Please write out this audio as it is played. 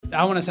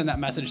I want to send that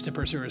message to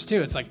pursuers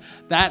too. It's like,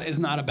 that is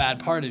not a bad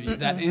part of you.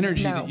 That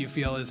energy that you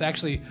feel is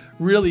actually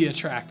really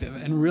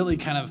attractive and really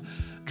kind of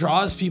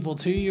draws people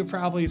to you,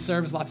 probably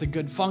serves lots of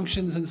good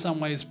functions in some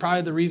ways.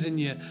 Probably the reason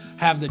you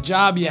have the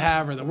job you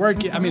have or the work.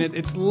 I mean,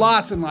 it's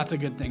lots and lots of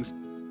good things.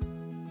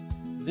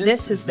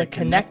 This is the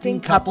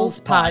Connecting Couples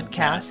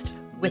Podcast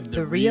with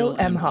the Real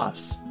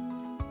Emhoffs.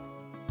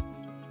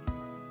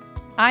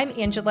 I'm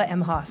Angela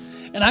Emhoff.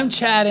 And I'm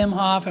Chad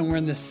Emhoff, and we're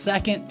in the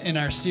second in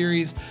our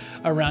series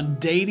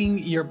around dating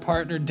your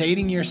partner,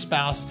 dating your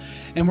spouse.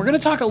 And we're going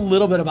to talk a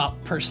little bit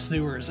about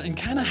pursuers and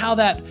kind of how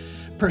that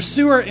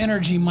pursuer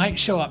energy might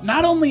show up,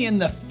 not only in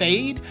the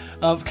fade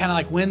of kind of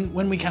like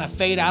when we kind of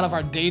fade out of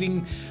our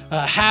dating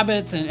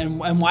habits and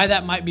why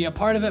that might be a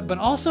part of it, but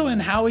also in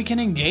how we can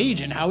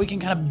engage and how we can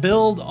kind of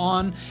build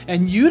on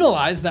and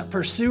utilize that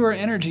pursuer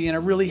energy in a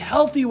really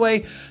healthy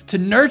way to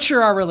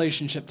nurture our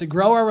relationship, to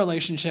grow our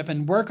relationship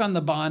and work on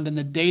the bond and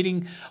the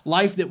dating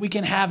life that we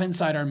can have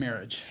inside our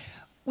marriage.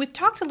 We've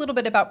talked a little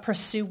bit about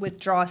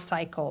pursue-withdraw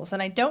cycles,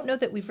 and I don't know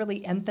that we've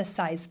really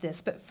emphasized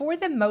this, but for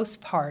the most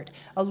part,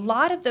 a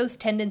lot of those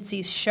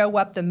tendencies show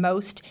up the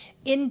most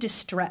in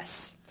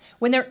distress.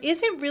 When there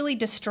isn't really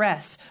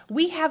distress,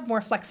 we have more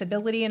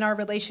flexibility in our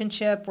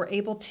relationship. We're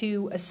able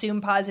to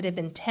assume positive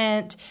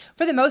intent.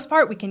 For the most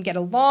part, we can get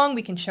along.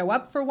 We can show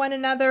up for one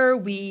another.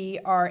 We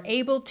are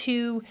able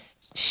to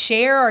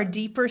share our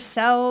deeper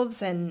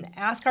selves and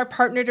ask our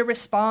partner to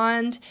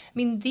respond. I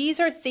mean, these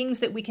are things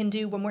that we can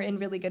do when we're in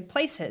really good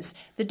places.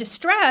 The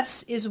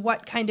distress is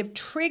what kind of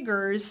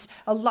triggers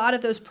a lot of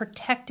those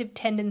protective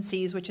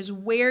tendencies, which is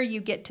where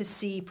you get to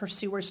see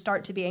pursuers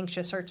start to be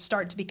anxious or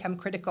start to become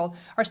critical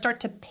or start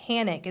to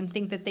panic and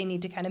think that they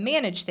need to kind of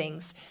manage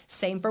things.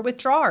 Same for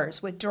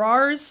withdrawers.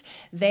 Withdrawers,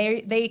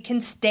 they can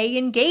stay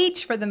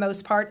engaged for the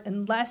most part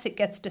unless it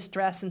gets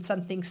distress and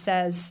something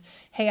says,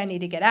 hey, I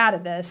need to get out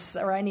of this,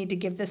 or I need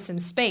to give this some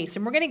space.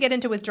 And we're going to get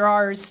into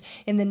withdrawers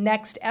in the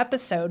next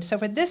episode. So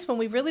for this one,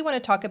 we really want to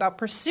talk about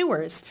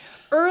pursuers.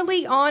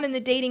 Early on in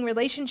the dating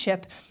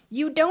relationship,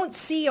 you don't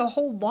see a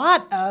whole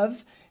lot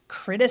of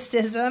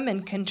criticism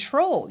and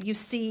control. You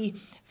see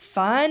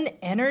fun,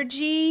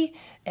 energy,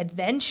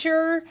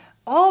 adventure,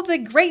 all the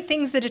great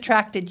things that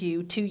attracted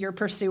you to your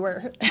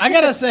pursuer. I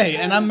gotta say,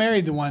 and I'm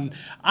married to one,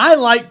 I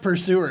like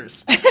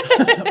pursuers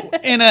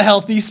in a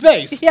healthy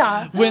space.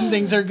 Yeah. When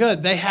things are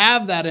good. They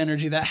have that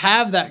energy, that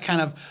have that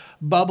kind of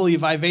bubbly,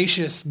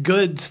 vivacious,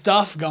 good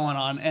stuff going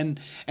on. And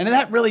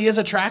that really is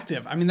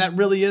attractive. I mean, that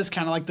really is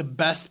kind of like the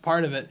best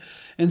part of it.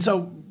 And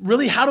so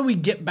really, how do we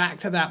get back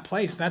to that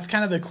place? That's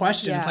kind of the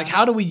question. Yeah. It's like,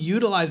 how do we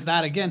utilize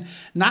that again?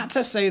 Not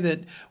to say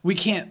that we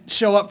can't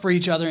show up for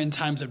each other in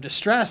times of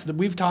distress. That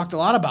we've talked a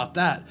lot about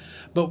that.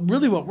 But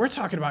really what we're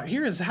talking about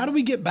here is how do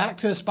we get back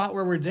to a spot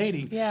where we're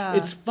dating? Yeah.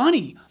 It's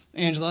funny,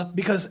 Angela,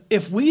 because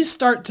if we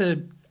start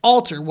to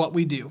alter what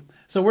we do,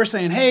 so we're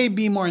saying, hey,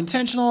 be more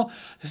intentional,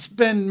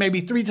 spend maybe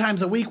 3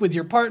 times a week with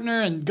your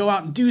partner and go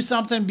out and do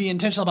something, be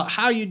intentional about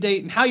how you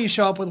date and how you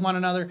show up with one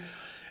another.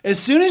 As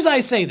soon as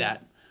I say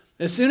that,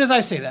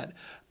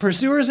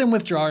 pursuers and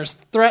withdrawers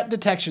threat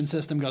detection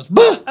system goes,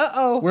 bah!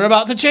 Uh-oh. We're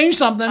about to change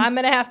something. I'm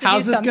going to have to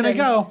How's do this something. going to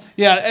go?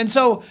 Yeah, and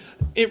so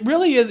it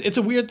really is, it's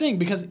a weird thing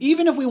because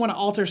even if we want to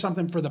alter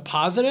something for the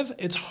positive,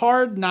 it's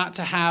hard not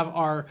to have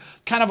our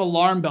kind of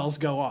alarm bells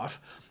go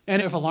off.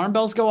 And if alarm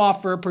bells go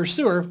off for a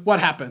pursuer, what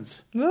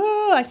happens?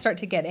 Ooh, I start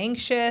to get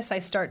anxious. I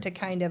start to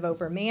kind of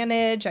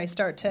overmanage. I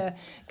start to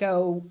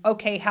go,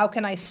 okay, how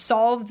can I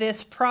solve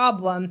this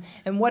problem?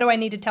 And what do I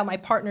need to tell my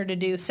partner to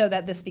do so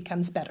that this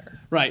becomes better?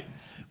 Right.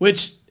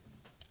 Which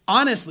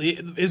honestly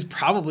is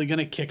probably going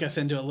to kick us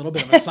into a little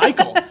bit of a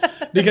cycle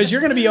because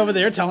you're going to be over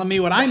there telling me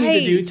what I need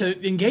to do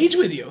to engage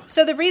with you.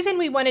 So the reason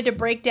we wanted to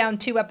break down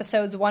 2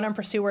 episodes, one on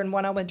pursuer and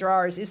one on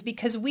withdrawers, is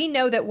because we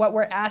know that what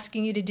we're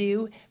asking you to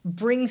do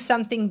brings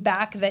something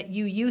back that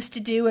you used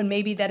to do and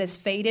maybe that has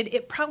faded.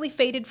 It probably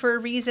faded for a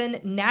reason.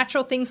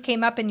 Natural things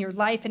came up in your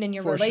life and in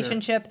your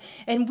relationship.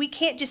 Sure. And we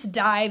can't just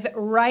dive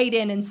right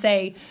in and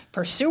say,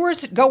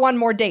 pursuers go on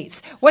more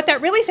dates. What that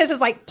really says is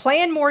like,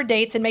 plan more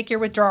dates and make your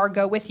withdrawer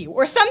go with you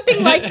or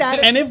something like that.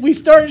 And if we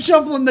start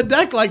shuffling the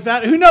deck like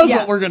that, who knows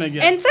what we're going to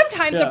get? And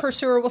sometimes a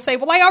pursuer will say,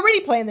 well, I already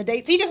planned the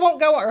dates. He just won't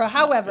go, or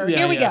however.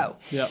 Here we go.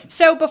 Yep.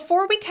 So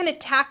before we kind of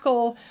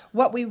tackle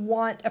what we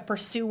want a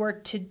pursuer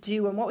to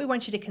do and what we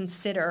want you to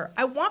consider,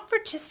 I want for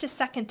just a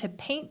second to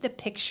paint the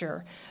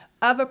picture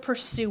of a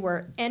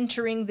pursuer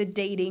entering the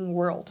dating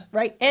world,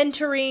 right?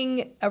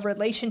 Entering a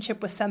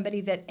relationship with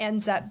somebody that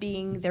ends up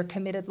being their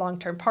committed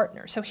long-term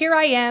partner. So here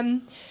I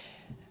am.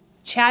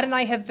 Chad and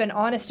I have been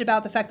honest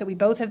about the fact that we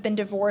both have been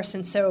divorced,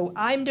 and so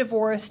I'm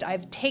divorced.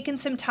 I've taken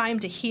some time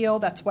to heal.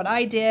 That's what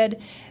I did.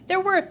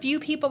 There were a few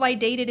people I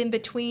dated in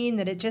between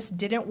that it just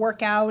didn't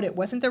work out. It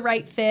wasn't the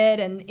right fit,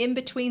 and in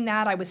between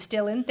that, I was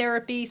still in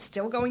therapy,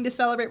 still going to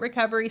Celebrate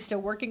Recovery,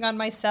 still working on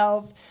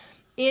myself.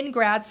 In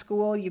grad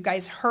school, you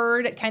guys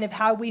heard kind of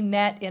how we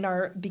met in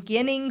our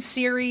beginning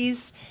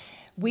series.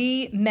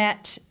 We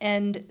met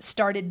and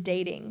started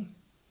dating.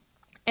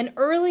 And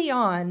early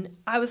on,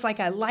 I was like,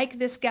 I like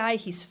this guy.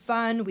 He's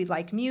fun. We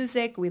like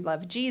music. We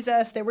love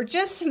Jesus. There were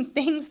just some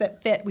things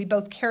that fit. We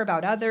both care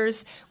about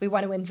others. We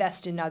want to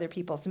invest in other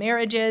people's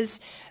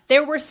marriages.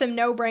 There were some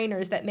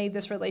no-brainers that made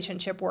this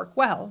relationship work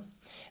well.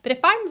 But if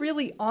I'm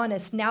really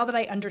honest, now that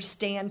I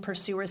understand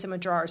pursuers and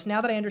withdrawers,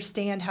 now that I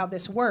understand how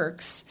this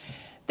works,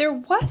 there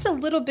was a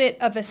little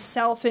bit of a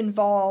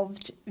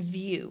self-involved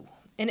view.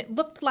 And it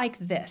looked like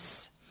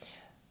this.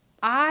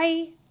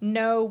 I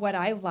know what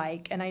I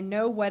like and I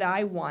know what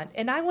I want,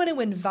 and I want to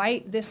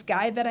invite this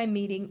guy that I'm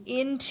meeting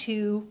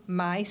into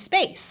my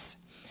space.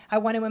 I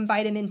want to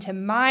invite him into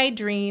my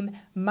dream,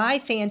 my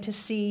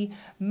fantasy,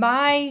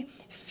 my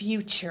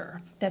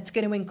future that's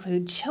going to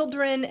include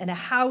children and a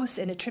house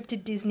and a trip to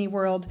Disney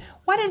World.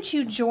 Why don't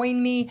you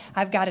join me?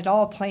 I've got it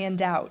all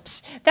planned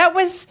out. That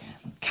was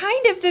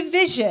kind of the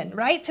vision,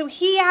 right? So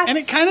he asked... And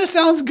it kind of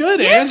sounds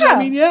good, Yeah. Ange. I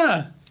mean,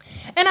 yeah.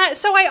 And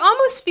so I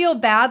almost feel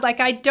bad, like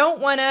I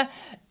don't want to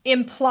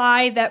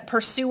imply that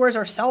pursuers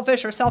are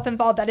selfish or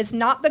self-involved. That is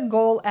not the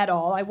goal at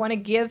all. I want to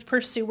give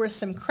pursuers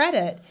some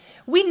credit.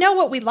 We know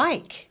what we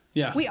like.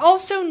 Yeah. We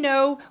also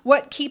know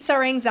what keeps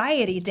our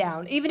anxiety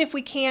down, even if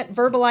we can't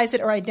verbalize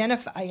it or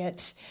identify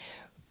it.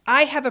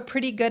 I have a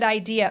pretty good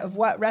idea of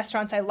what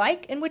restaurants I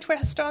like and which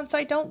restaurants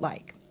I don't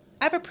like.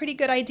 I have a pretty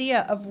good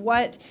idea of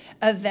what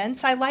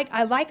events I like.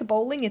 I like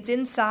bowling. It's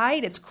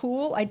inside. It's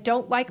cool. I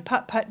don't like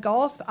putt-putt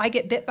golf. I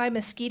get bit by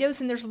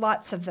mosquitoes, and there's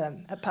lots of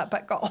them at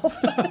putt-putt golf.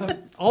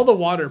 All the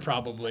water,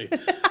 probably.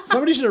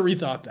 Somebody should have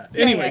rethought that.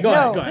 Anyway, go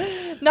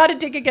ahead. Not a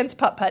dig against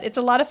putt-putt. It's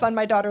a lot of fun.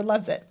 My daughter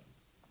loves it.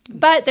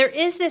 But there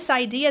is this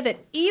idea that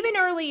even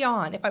early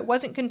on, if I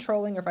wasn't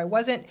controlling or if I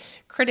wasn't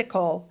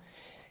critical,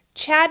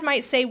 Chad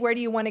might say, where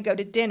do you want to go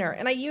to dinner?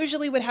 And I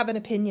usually would have an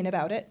opinion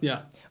about it.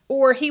 Yeah.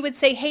 Or he would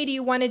say, hey, do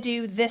you want to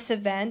do this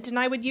event? And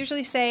I would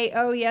usually say,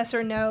 oh, yes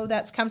or no,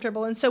 that's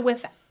comfortable. And so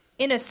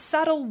in a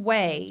subtle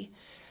way,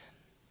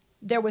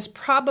 there was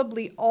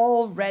probably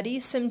already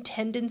some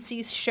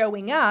tendencies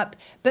showing up.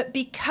 But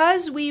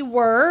because we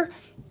were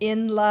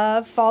in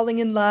love, falling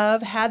in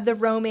love, had the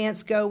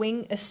romance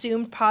going,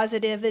 assumed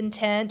positive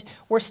intent,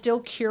 were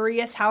still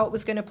curious how it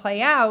was going to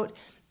play out,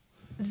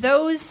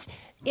 those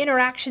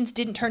interactions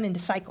didn't turn into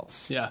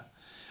cycles. Yeah.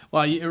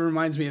 Well, it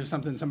reminds me of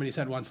something somebody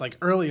said once, like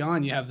early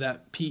on you have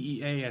that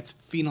PEA, it's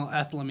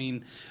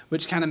phenylethylamine,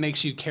 which kind of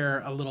makes you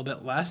care a little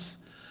bit less.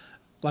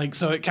 Like,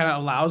 so it kind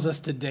of allows us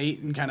to date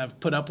and kind of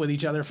put up with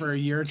each other for a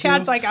year or two.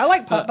 Chad's like, I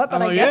like putt-putt,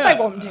 but I guess I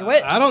won't do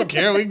it. I don't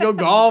care. We can go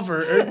golf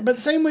but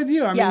same with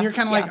you. I mean, you're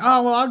kind of like,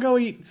 oh, well, I'll go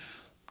eat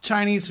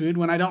Chinese food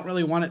when I don't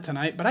really want it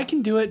tonight, but I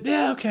can do it.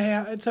 Yeah,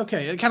 okay, it's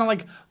okay. It kind of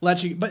like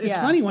lets you, but it's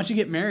funny once you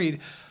get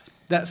married,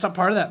 that some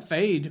part of that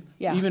fade,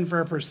 even for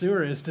a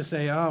pursuer, is to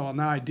say, oh, well,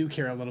 now I do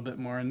care a little bit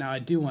more, and now I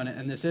do want it,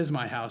 and this is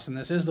my house, and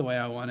this is the way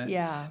I want it.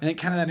 Yeah. And it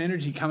kind of, that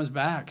energy comes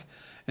back.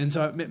 And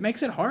so it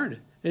makes it hard.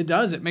 It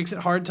does. It makes it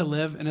hard to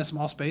live in a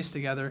small space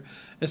together,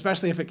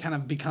 especially if it kind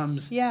of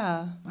becomes,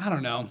 I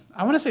don't know.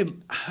 I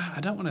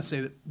don't want to say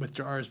that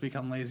withdrawers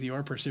become lazy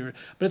or pursuers,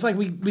 but it's like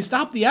we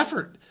stop the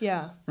effort.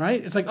 Yeah.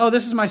 Right? It's like, oh,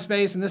 this is my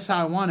space, and this is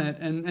how I want it.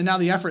 And now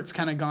the effort's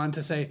kind of gone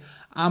to say,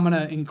 I'm going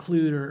to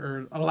include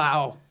or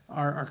allow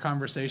our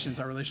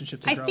conversations, our relationship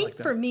to grow like that. I think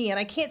for me, and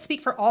I can't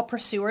speak for all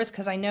pursuers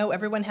because I know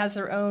everyone has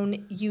their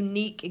own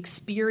unique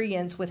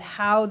experience with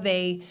how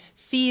they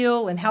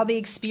feel and how they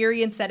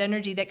experience that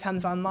energy that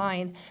comes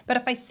online. But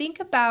if I think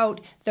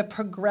about the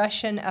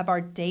progression of our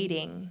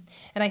dating,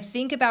 and I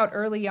think about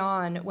early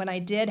on when I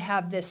did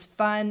have this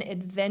fun,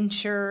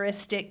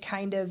 adventuristic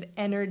kind of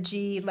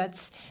energy,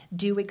 let's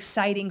do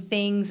exciting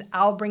things,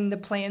 I'll bring the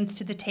plans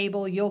to the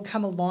table, you'll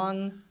come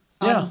along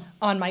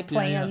on my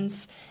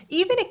plans.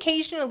 Even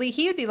occasionally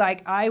he would be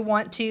like, I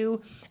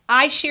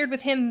shared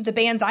with him the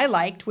bands I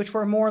liked, which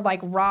were more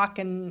like rock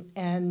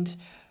and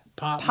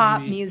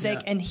pop music.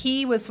 Yeah. And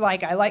he was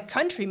like, I like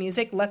country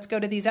music. Let's go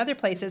to these other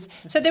places.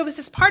 So there was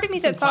this part of me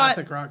that thought,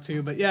 classic rock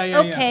too, but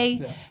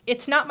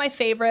it's not my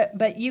favorite,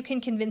 but you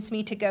can convince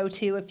me to go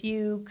to a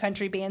few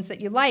country bands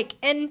that you like.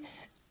 And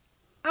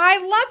I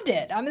loved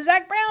it. I'm a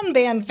Zac Brown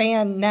Band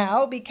fan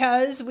now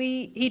because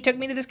he took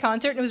me to this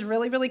concert and it was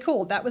really, really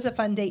cool. That was a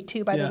fun date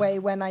too, by the way,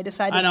 when I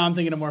decided I'm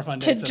thinking of more fun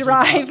dates to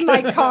drive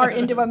my car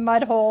into a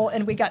mud hole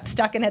and we got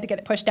stuck and had to get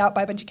it pushed out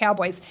by a bunch of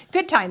cowboys.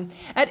 Good time.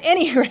 At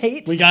any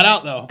rate. We got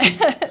out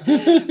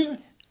though.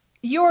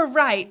 You're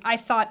right. I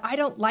thought, I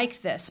don't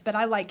like this, but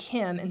I like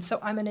him. And so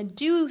I'm going to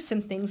do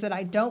some things that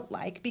I don't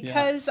like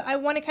because I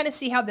want to kind of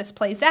see how this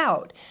plays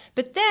out.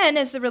 But then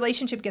as the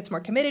relationship gets more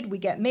committed, we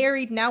get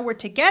married, now we're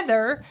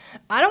together.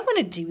 I don't want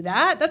to do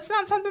that. That's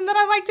not something that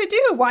I like to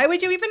do. Why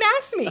would you even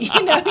ask me?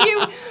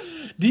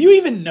 Do you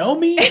even know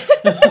me?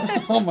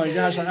 Oh my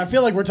gosh. I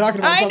feel like we're talking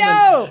about something.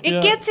 I know.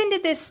 It gets into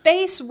this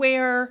space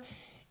where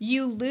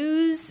you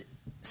lose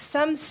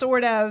some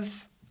sort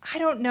of, I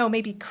don't know,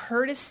 maybe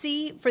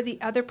courtesy for the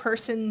other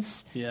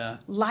person's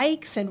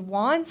likes and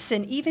wants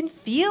and even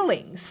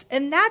feelings.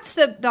 And that's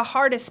the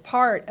hardest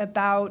part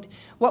about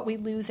what we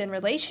lose in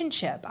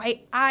relationship.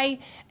 I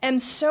am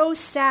so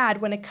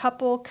sad when a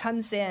couple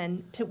comes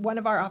in to one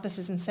of our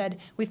offices and said,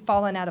 we've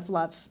fallen out of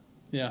love.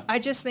 Yeah. I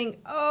just think,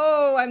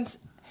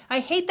 I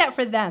hate that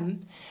for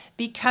them,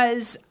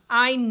 because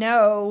I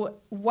know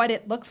what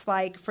it looks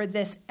like for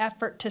this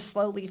effort to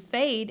slowly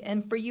fade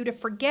and for you to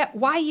forget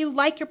why you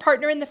like your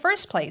partner in the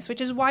first place,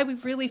 which is why we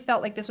really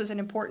felt like this was an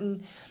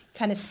important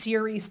kind of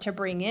series to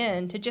bring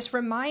in, to just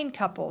remind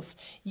couples,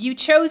 you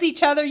chose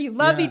each other, you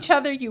love each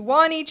other, you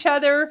want each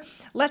other.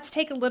 Let's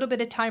take a little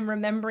bit of time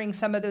remembering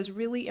some of those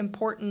really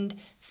important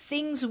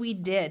things we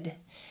did,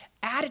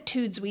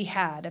 attitudes we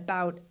had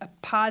about a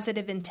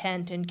positive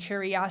intent and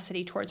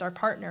curiosity towards our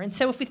partner. And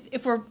so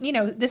if we're,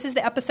 this is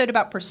the episode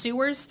about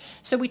pursuers.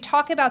 So we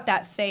talk about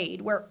that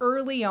fade where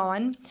early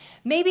on,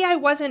 maybe I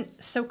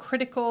wasn't so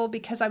critical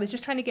because I was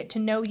just trying to get to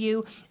know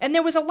you. And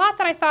there was a lot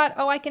that I thought,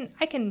 I can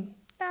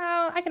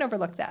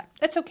overlook that.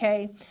 That's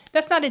okay.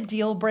 That's not a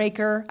deal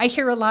breaker. I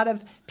hear a lot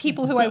of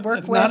people who I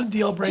work with not a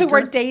deal breaker. who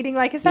are dating,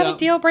 like, is that a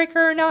deal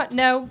breaker or not?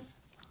 No.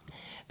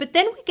 But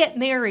then we get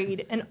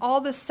married and all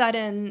of a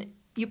sudden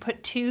you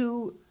put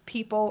two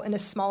people in a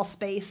small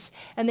space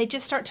and they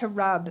just start to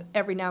rub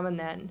every now and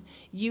then.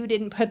 You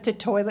didn't put the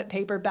toilet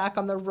paper back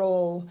on the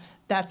roll.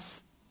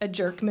 That's a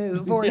jerk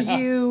move. Or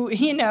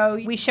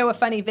we show a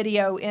funny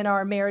video in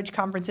our marriage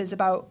conferences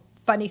about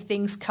funny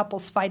things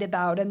couples fight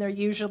about, and they're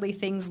usually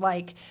things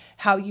like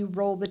how you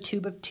roll the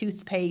tube of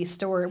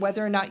toothpaste, or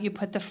whether or not you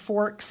put the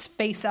forks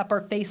face up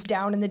or face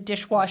down in the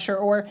dishwasher,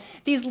 or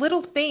these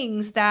little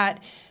things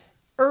that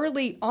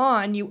early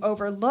on you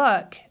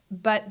overlook,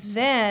 but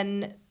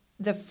then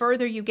the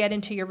further you get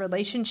into your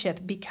relationship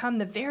become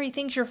the very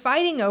things you're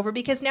fighting over,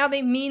 because now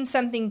they mean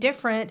something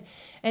different,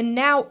 and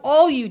now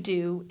all you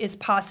do is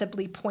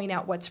possibly point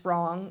out what's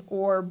wrong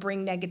or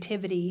bring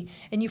negativity,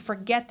 and you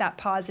forget that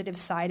positive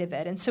side of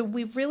it. And so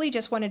we really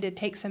just wanted to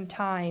take some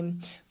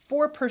time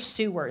for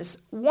pursuers,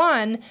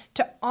 one,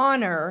 to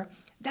honor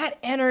that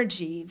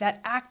energy, that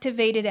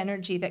activated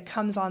energy that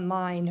comes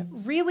online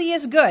really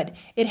is good.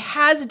 It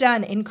has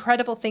done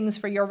incredible things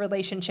for your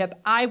relationship.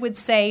 I would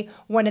say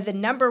one of the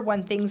number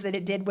one things that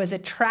it did was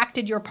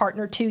attracted your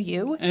partner to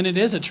you. And it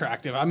is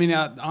attractive. I mean,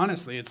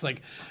 honestly, it's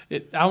like,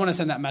 I want to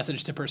send that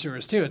message to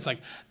pursuers too. It's like,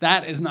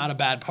 that is not a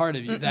bad part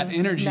of you. That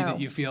energy that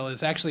you feel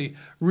is actually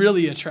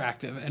really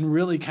attractive and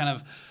really kind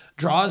of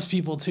draws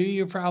people to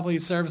you, probably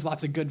serves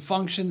lots of good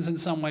functions in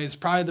some ways,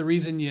 probably the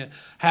reason you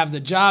have the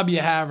job you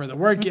have or the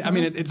work I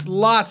mean, it's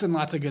lots and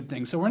lots of good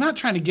things. So we're not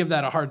trying to give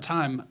that a hard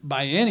time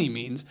by any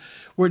means.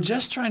 We're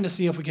just trying to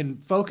see if we can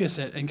focus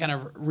it and kind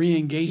of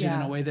re-engage it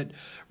in a way that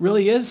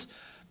really is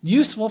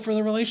useful for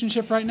the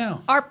relationship right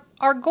now.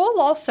 Our goal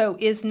also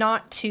is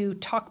not to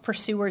talk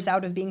pursuers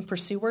out of being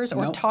pursuers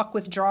or talk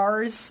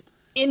withdrawers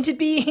into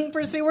being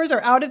pursuers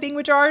or out of being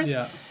withdrawers.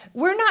 Yeah.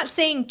 We're not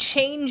saying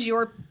change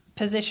your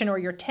position or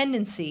your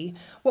tendency.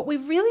 What we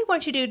really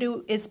want you to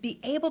do is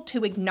be able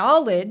to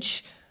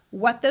acknowledge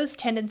what those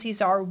tendencies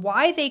are,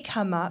 why they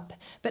come up,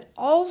 but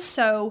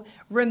also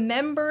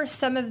remember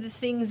some of the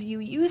things you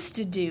used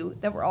to do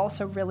that were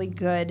also really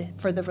good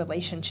for the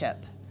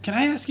relationship. Can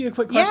I ask you a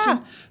quick question?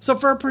 Yeah. So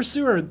for a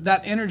pursuer,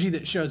 that energy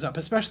that shows up,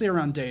 especially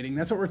around dating,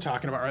 that's what we're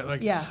talking about, right?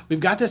 Like,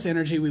 we've got this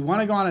energy. We want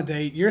to go on a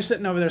date. You're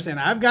sitting over there saying,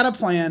 I've got a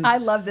plan. I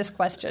love this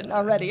question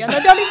already, and I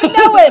don't even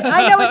know it.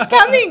 I know it's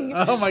coming.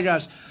 Oh, my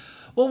gosh.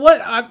 Well,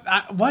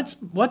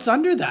 what's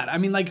under that? I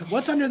mean, like,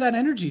 what's under that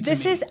energy to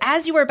This me? is,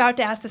 as you were about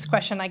to ask this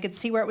question, I could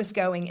see where it was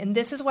going, and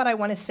this is what I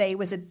want to say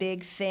was a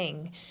big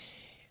thing.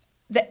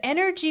 The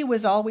energy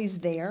was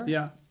always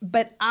there,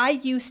 but I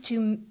used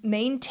to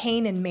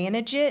maintain and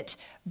manage it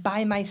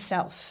by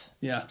myself.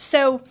 Yeah.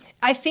 So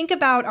I think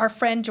about our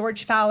friend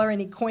George Fowler, and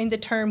he coined the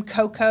term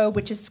co-co,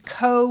 which is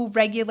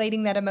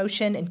co-regulating that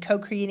emotion and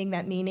co-creating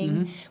that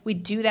meaning. We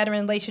do that in a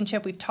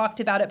relationship. We've talked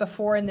about it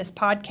before in this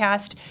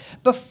podcast.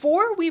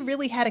 Before we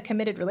really had a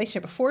committed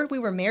relationship, before we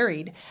were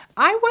married,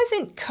 I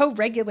wasn't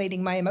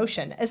co-regulating my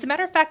emotion. As a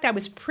matter of fact, I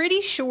was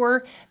pretty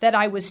sure that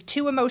I was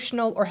too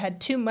emotional or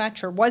had too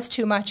much or was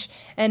too much.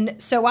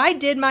 And so I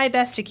did my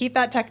best to keep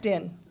that tucked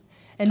in.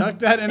 And tuck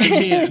that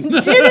energy in.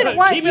 Didn't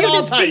want you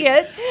to see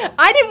it.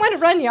 I didn't want to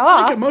run you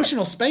off. Like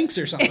emotional spanks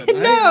or something, right?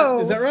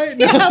 No. Is that right?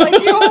 Yeah,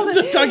 like you hold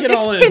it. Tuck it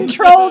all in. It's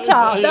control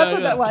top. That's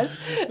what that was.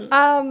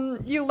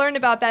 You learn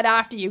about that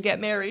after you get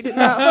married,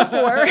 not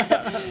before.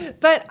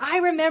 But I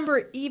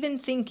remember even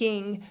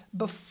thinking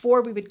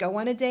before we would go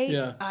on a date,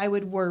 I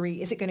would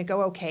worry, is it going to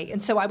go okay?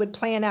 And so I would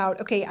plan out,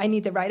 okay, I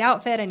need the right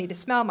outfit. I need to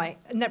smell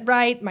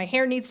right. My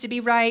hair needs to be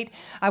right.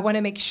 I want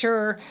to make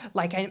sure,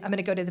 like, I'm going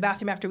to go to the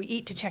bathroom after we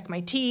eat to check my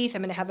teeth.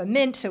 I'm going to have a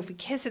mint, so if we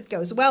kiss, it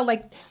goes well.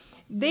 Like,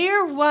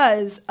 there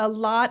was a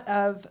lot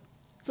of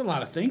it's a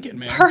lot of thinking,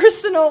 man.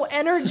 Personal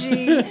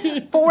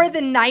energy for the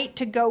night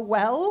to go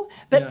well,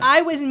 but I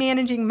was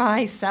managing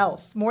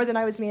myself more than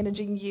I was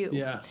managing you.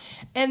 Yeah.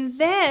 And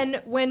then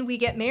when we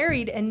get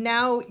married and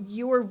now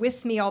you're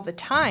with me all the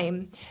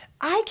time,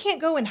 I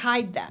can't go and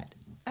hide that.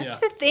 That's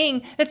the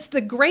thing. That's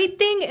the great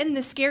thing and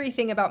the scary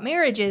thing about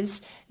marriage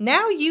is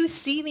now you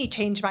see me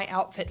change my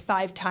outfit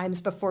 5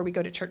 times before we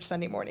go to church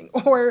Sunday morning.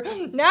 Or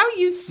now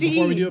you see...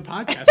 Before we do a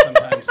podcast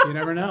sometimes. You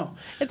never know.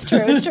 It's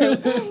true.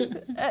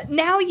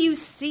 Now you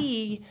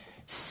see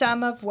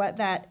some of what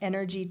that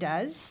energy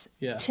does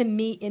Yeah. to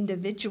me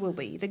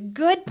individually. The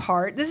good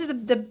part, this is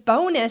the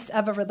bonus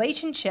of a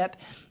relationship,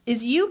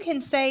 is you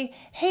can say,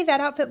 hey, that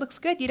outfit looks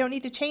good. You don't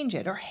need to change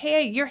it. Or,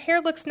 hey, your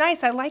hair looks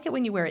nice. I like it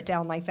when you wear it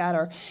down like that.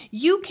 Or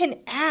you can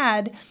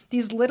add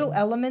these little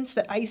elements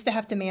that I used to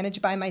have to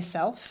manage by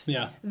myself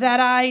that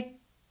I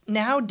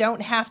now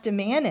don't have to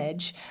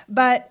manage.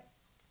 But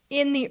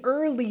in the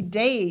early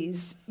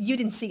days, you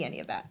didn't see any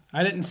of that.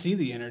 I didn't see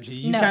the energy.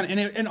 You No.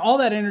 and all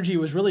that energy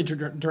was really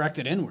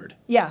directed inward,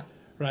 Yeah.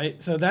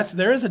 right? So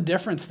there is a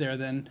difference there.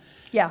 Then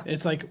Yeah.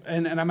 it's like,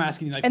 and I'm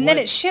asking you, like, And then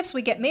it shifts.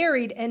 We get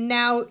married, and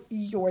now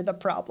you're the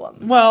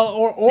problem. well,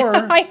 or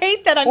I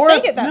hate that I'm or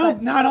saying it that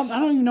way. no, I don't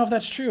even know if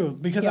that's true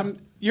because Yeah.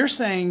 you're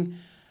saying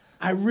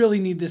I really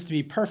need this to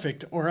be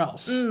perfect or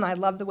else. I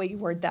love the way you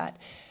word that.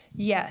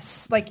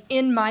 Yes. Like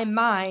in my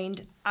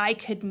mind, I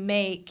could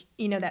make,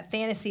 that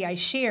fantasy I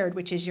shared,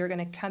 which is you're going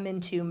to come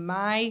into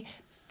my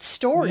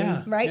story,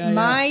 Yeah, right? yeah,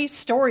 My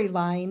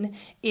storyline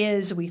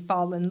is we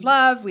fall in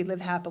love, we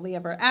live happily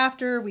ever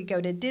after, we go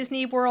to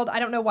Disney World. I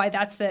don't know why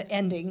that's the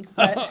ending,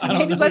 but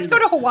maybe let's go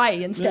to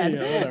Hawaii instead.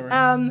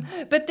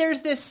 But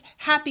there's this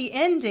happy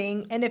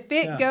ending, and if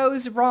it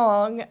goes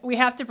wrong, we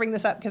have to bring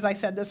this up because I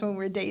said this when we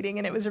were dating,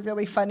 and it was a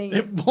really funny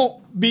It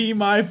won't be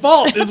my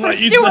fault, is what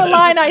you pursue said. a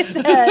line I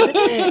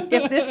said.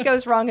 If this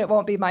goes wrong, it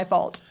won't be my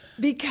fault.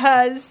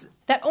 Because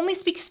that only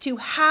speaks to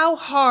how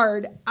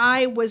hard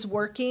I was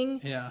working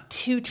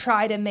to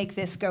try to make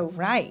this go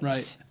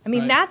right. I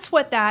mean, that's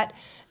what that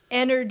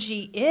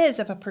energy is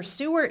of a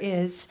pursuer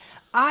is.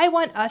 I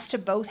want us to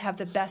both have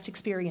the best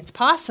experience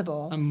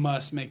possible. I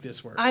must make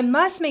this work. I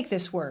must make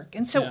this work.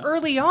 And so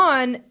early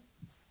on,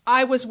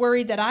 I was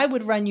worried that I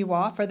would run you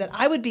off or that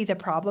I would be the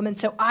problem. And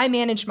so I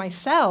managed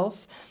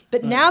myself.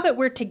 But now that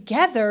we're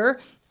together,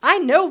 I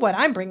know what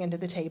I'm bringing to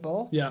the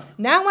table. Yeah.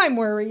 Now I'm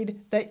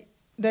worried that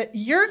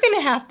you're going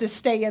to have to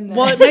stay in this.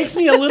 Well, it makes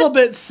me a little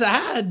bit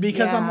sad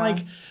because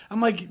Yeah.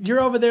 I'm like, you're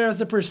over there as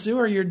the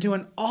pursuer. You're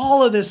doing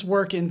all of this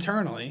work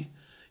internally.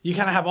 You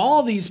kind of have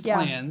all these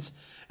plans,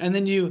 and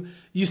then you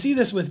see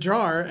this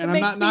withdrawer. And I'm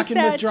makes not me knocking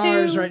sad,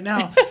 withdrawers too. right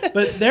now,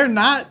 but they're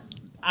not.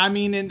 I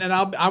mean, and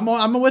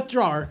I'm a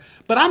withdrawer,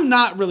 but I'm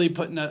not really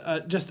putting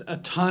just a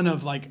ton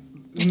of like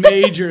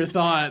major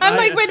thought. I'm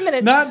like, wait a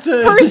minute. Not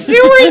to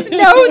Pursuers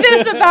know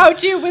this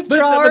about you,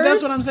 withdrawers. but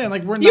that's what I'm saying.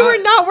 Like You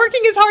are not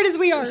working as hard as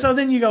we are. So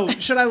then you go,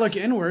 should I look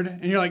inward?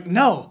 And you're like,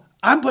 no,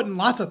 I'm putting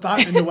lots of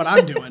thought into what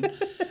I'm doing.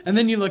 And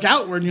then you look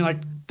outward and you're like,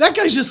 that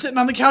guy's just sitting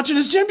on the couch in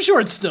his gym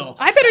shorts still.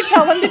 I better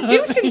tell him to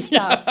do some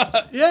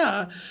stuff.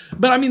 Yeah.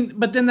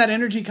 But then that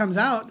energy comes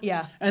out.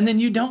 Yeah. And then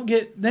you don't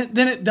get,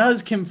 then it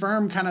does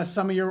confirm kind of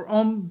some of your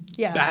own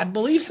bad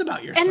beliefs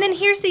about yourself. And then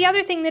here's the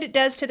other thing that it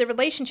does to the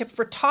relationship. If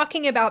we're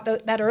talking about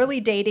that early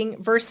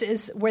dating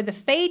versus where the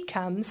fade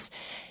comes,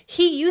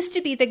 he used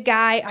to be the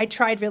guy I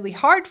tried really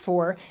hard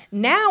for.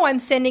 Now I'm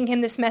sending him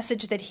this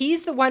message that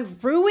he's the one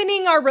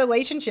ruining our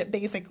relationship,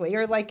 basically.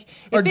 Or like,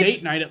 or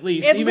date night at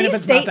least. At even least if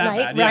it's date not that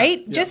night, bad. right?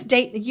 Yeah. Just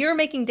date. You're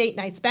making date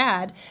nights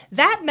bad.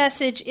 That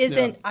message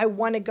isn't, I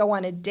want to go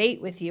on a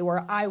date with you,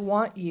 or I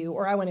want you,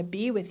 or I want to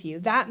be with you.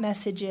 That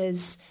message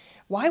is,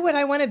 why would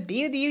I want to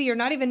be with you? You're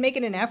not even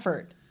making an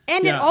effort.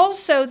 And it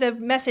also, the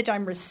message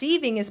I'm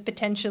receiving is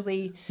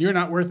potentially, you're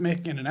not worth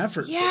making an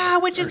effort yeah,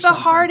 for, which or is the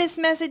something. hardest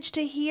message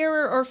to hear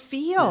or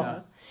feel. Yeah.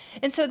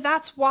 And so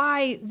that's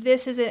why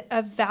this is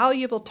a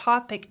valuable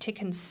topic to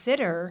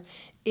consider,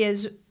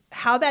 is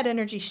how that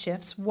energy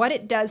shifts, what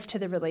it does to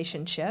the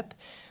relationship,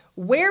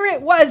 where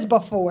it was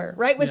before,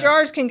 right?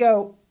 Withdrawers can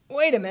go,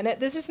 wait a minute,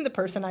 this isn't the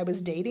person I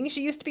was dating.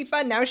 She used to be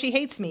fun. Now she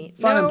hates me.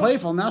 Fun No. and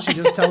playful. Now she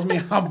just tells me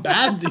how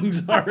bad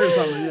things are or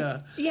something.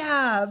 Yeah.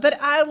 Yeah, but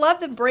I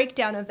love the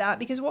breakdown of that,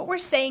 because what we're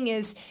saying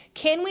is,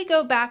 can we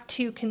go back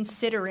to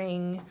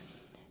considering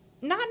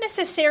not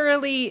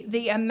necessarily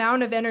the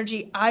amount of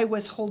energy I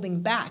was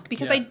holding back,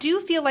 because I do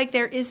feel like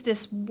there is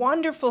this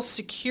wonderful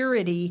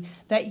security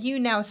that you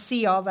now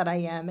see all that I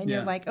am, and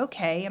you're like,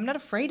 okay, I'm not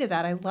afraid of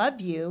that. I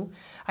love you.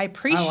 I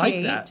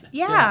appreciate. that.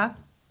 Yeah.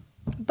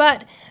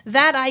 But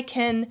that I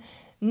can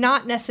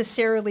not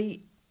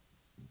necessarily,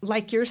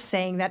 like you're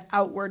saying, that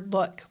outward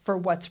look for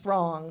what's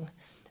wrong,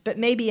 but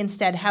maybe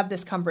instead have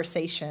this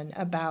conversation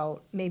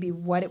about maybe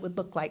what it would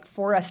look like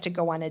for us to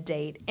go on a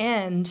date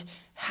and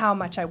how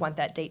much I want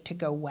that date to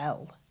go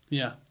well.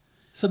 Yeah.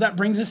 So that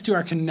brings us to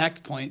our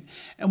connect point.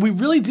 And we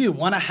really do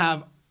want to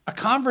have a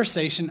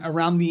conversation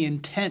around the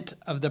intent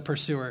of the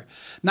pursuer,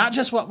 not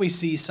just what we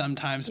see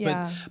sometimes,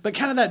 but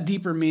kind of that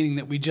deeper meaning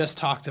that we just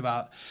talked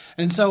about.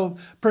 And so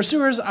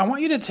pursuers, I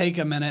want you to take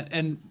a minute,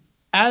 and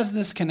as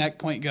this connect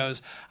point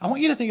goes, I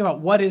want you to think about,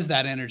 what is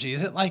that energy?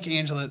 Is it like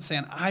Angela that's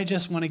saying, I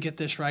just want to get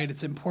this right.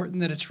 It's important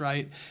that it's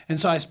right. And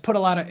so I put a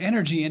lot of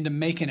energy into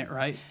making it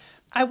right.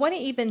 I want to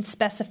even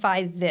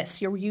specify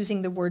this. You're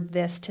using the word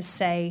this to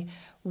say,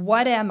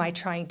 what am I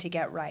trying to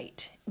get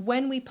right?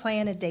 When we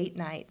plan a date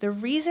night, the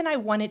reason I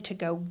want it to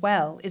go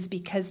well is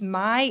because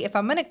if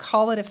I'm going to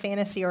call it a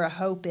fantasy or a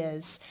hope,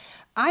 is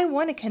I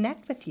want to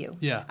connect with you.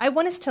 Yeah. I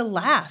want us to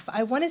laugh.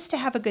 I want us to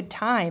have a good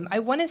time. I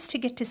want us to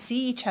get to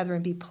see each other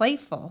and be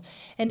playful.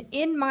 And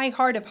in my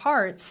heart of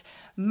hearts,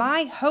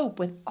 my hope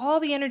with all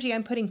the energy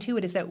I'm putting to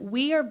it is that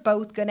we are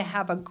both going to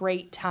have a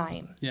great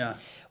time. Yeah.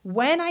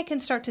 When I can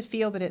start to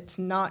feel that it's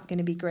not going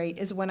to be great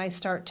is when I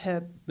start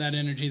to... That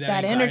energy,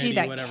 that anxiety,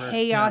 that whatever.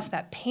 chaos, Yeah.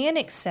 that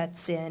panic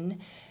sets in.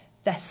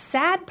 The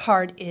sad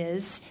part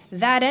is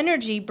that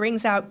energy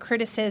brings out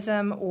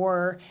criticism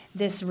or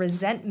this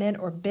resentment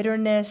or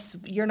bitterness.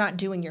 You're not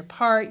doing your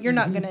part. You're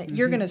not gonna.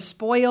 You're gonna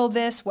spoil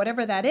this,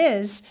 whatever that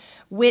is,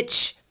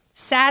 which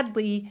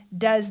sadly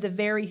does the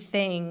very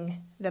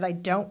thing that I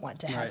don't want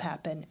to have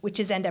happen, which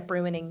is end up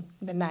ruining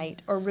the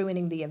night or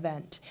ruining the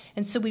event.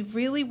 And so we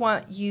really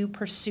want you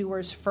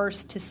pursuers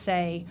first to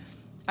say,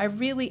 I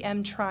really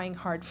am trying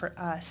hard for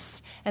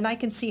us. And I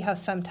can see how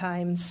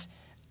sometimes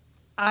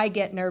I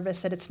get nervous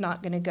that it's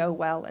not going to go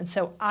well. And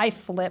so I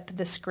flip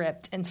the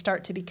script and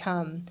start to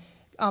become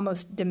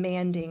almost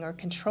demanding or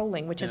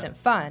controlling, which isn't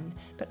fun.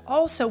 But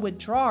also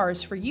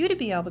withdrawers, for you to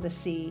be able to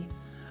see.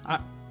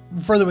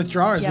 For the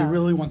withdrawers, Yeah. we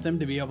really want them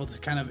to be able to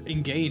kind of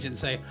engage and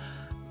say,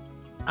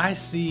 I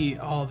see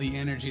all the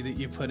energy that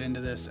you put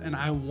into this, and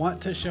I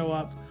want to show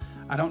up.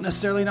 I don't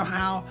necessarily know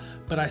how,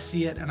 but I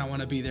see it, and I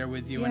want to be there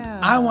with you. Yeah.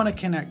 And I want to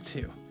connect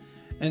too.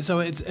 And so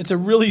it's a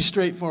really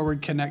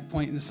straightforward connect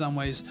point in some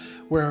ways,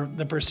 where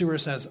the pursuer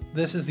says,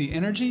 this is the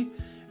energy,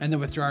 and the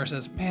withdrawer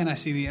says, man, I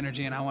see the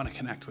energy, and I want to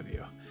connect with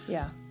you.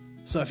 Yeah.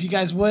 So if you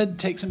guys would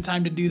take some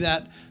time to do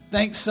that,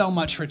 thanks so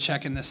much for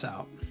checking this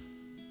out.